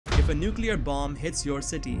a nuclear bomb hits your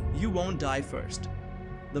city, you won't die first.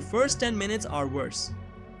 The first 10 minutes are worse.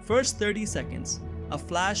 First 30 seconds, a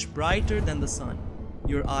flash brighter than the sun.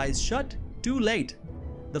 Your eyes shut, too late.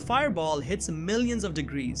 The fireball hits millions of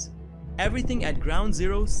degrees. Everything at ground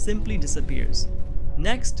zero simply disappears.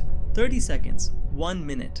 Next, 30 seconds, 1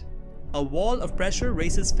 minute. A wall of pressure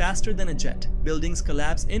races faster than a jet. Buildings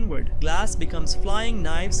collapse inward. Glass becomes flying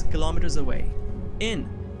knives kilometers away. In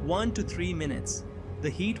 1 to 3 minutes, the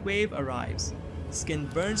heat wave arrives. Skin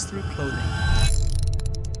burns through clothing.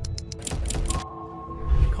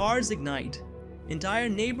 Cars ignite. Entire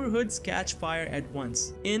neighborhoods catch fire at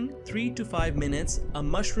once. In 3 to 5 minutes, a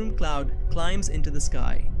mushroom cloud climbs into the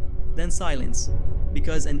sky. Then silence,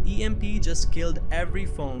 because an EMP just killed every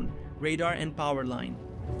phone, radar and power line.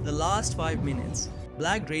 The last 5 minutes,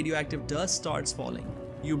 black radioactive dust starts falling.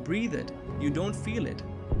 You breathe it, you don't feel it,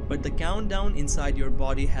 but the countdown inside your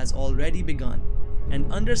body has already begun.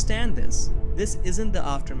 And understand this isn't the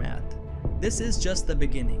aftermath. This is just the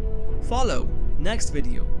beginning. Follow next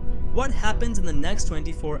video. What happens in the next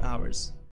 24 hours?